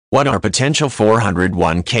What are potential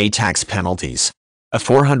 401k tax penalties? A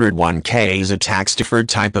 401k is a tax-deferred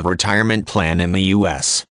type of retirement plan in the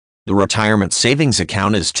U.S. The retirement savings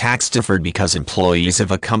account is tax-deferred because employees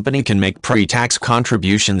of a company can make pre-tax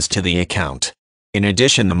contributions to the account. In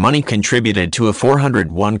addition, the money contributed to a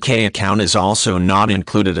 401k account is also not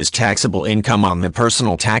included as taxable income on the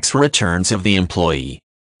personal tax returns of the employee.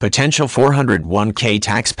 Potential 401k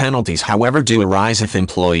tax penalties, however, do arise if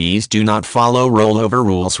employees do not follow rollover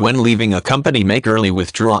rules when leaving a company, make early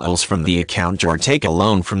withdrawals from the account, or take a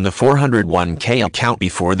loan from the 401k account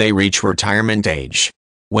before they reach retirement age.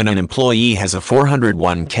 When an employee has a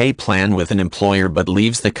 401k plan with an employer but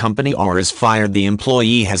leaves the company or is fired, the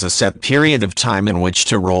employee has a set period of time in which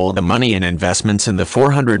to roll the money and investments in the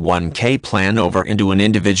 401k plan over into an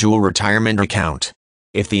individual retirement account.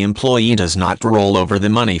 If the employee does not roll over the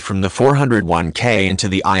money from the 401k into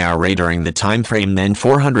the IRA during the time frame, then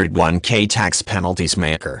 401k tax penalties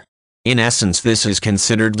may occur. In essence, this is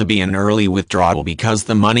considered to be an early withdrawal because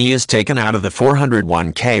the money is taken out of the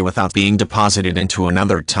 401k without being deposited into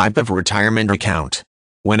another type of retirement account.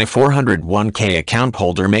 When a 401k account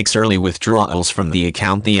holder makes early withdrawals from the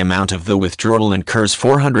account, the amount of the withdrawal incurs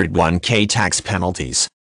 401k tax penalties.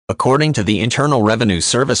 According to the Internal Revenue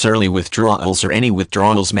Service, early withdrawals are any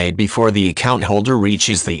withdrawals made before the account holder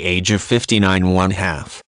reaches the age of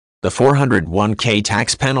 59½ The 401k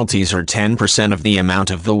tax penalties are 10% of the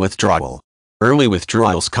amount of the withdrawal. Early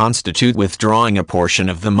withdrawals constitute withdrawing a portion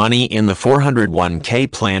of the money in the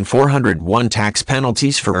 401k plan. 401 tax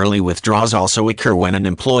penalties for early withdrawals also occur when an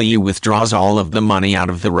employee withdraws all of the money out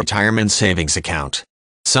of the retirement savings account.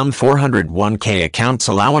 Some 401k accounts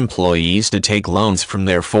allow employees to take loans from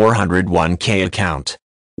their 401k account.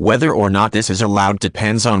 Whether or not this is allowed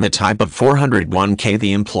depends on the type of 401k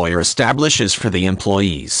the employer establishes for the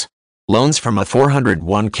employees. Loans from a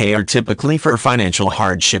 401k are typically for financial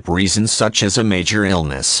hardship reasons such as a major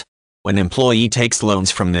illness. When an employee takes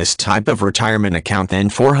loans from this type of retirement account, then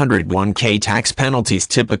 401k tax penalties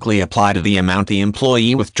typically apply to the amount the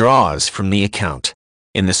employee withdraws from the account.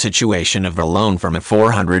 In the situation of a loan from a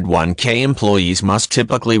 401k, employees must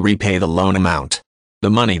typically repay the loan amount. The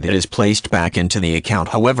money that is placed back into the account,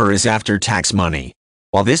 however, is after-tax money.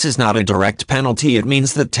 While this is not a direct penalty, it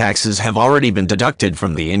means that taxes have already been deducted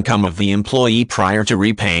from the income of the employee prior to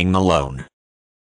repaying the loan.